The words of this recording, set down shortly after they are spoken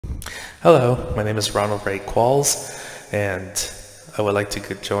Hello, my name is Ronald Ray Qualls, and I would like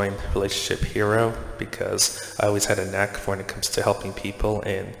to join Relationship Hero because I always had a knack for when it comes to helping people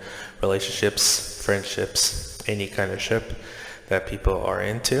in relationships, friendships, any kind of ship that people are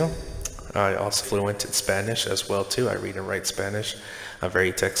into. I also fluent in Spanish as well too. I read and write Spanish. I'm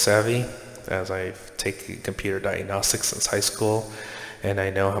very tech savvy as I've taken computer diagnostics since high school, and I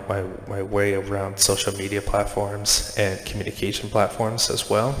know my way around social media platforms and communication platforms as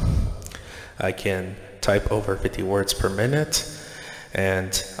well. I can type over 50 words per minute,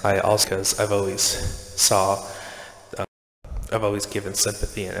 and I also, because I've always given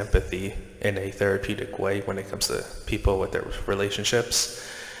sympathy and empathy in a therapeutic way when it comes to people with their relationships.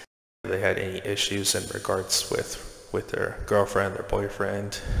 If they had any issues in regards with their girlfriend, their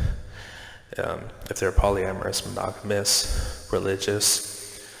boyfriend, if they're polyamorous, monogamous,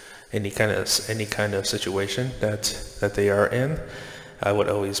 religious, any kind of situation that they are in, I would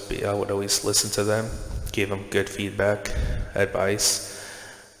always listen to them, give them good feedback, advice,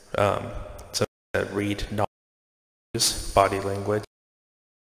 so that read knowledge, body language,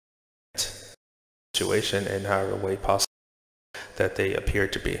 situation in however way possible that they appear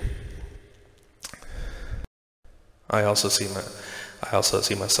to be. I also see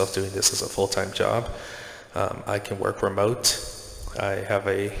myself doing this as a full-time job. I can work remote. I have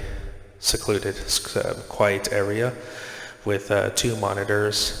a secluded, quiet area with 2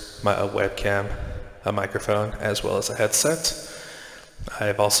 monitors, a webcam, a microphone, as well as a headset. I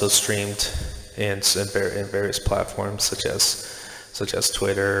have also streamed in various platforms such as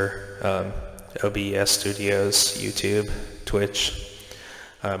Twitter, OBS Studios, YouTube, Twitch.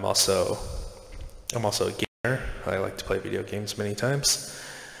 I'm also a gamer. I like to play video games many times,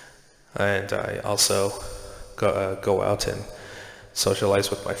 and I also go out and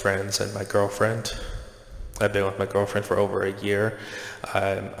socialize with my friends and my girlfriend. I've been with my girlfriend for over a year.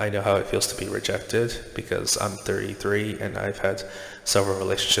 I know how it feels to be rejected because I'm 33 and I've had several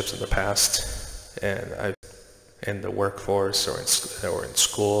relationships in the past, and I've in the workforce or in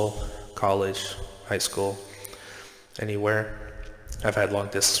school, college, high school, anywhere. I've had long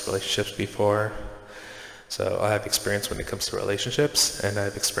distance relationships before, so I have experience when it comes to relationships, and I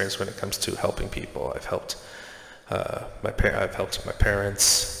have experience when it comes to helping people. I've helped my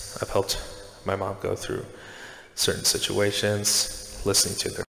parents. I've helped my mom go through certain situations, listening to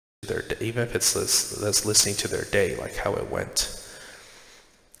their even if it's listening to their day, like how it went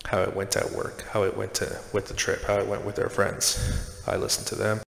at work, how it went with the trip, how it went with their friends. I listen to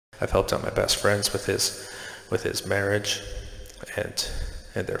them. I've helped out my best friends with his marriage and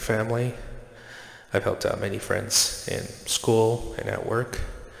their family. I've helped out many friends in school and at work,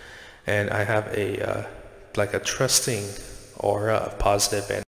 and I have a trusting aura of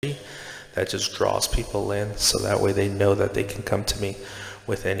positive energy that just draws people in, so that way they know that they can come to me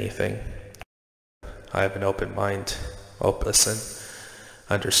with anything. I have an open mind, listen,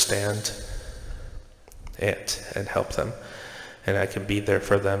 understand, and help them, and I can be there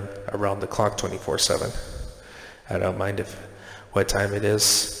for them around the clock 24/7. I don't mind what time it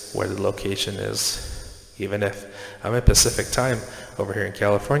is, where the location is, even if I'm at Pacific time over here in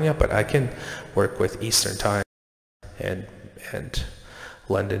California, but I can work with Eastern time and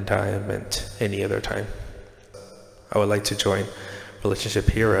London time and any other time. I would like to join Relationship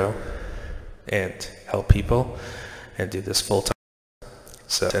Hero and help people and do this full time.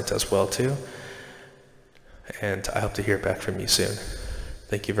 So as well too. And I hope to hear back from you soon.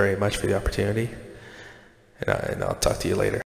 Thank you very much for the opportunity, and I'll talk to you later.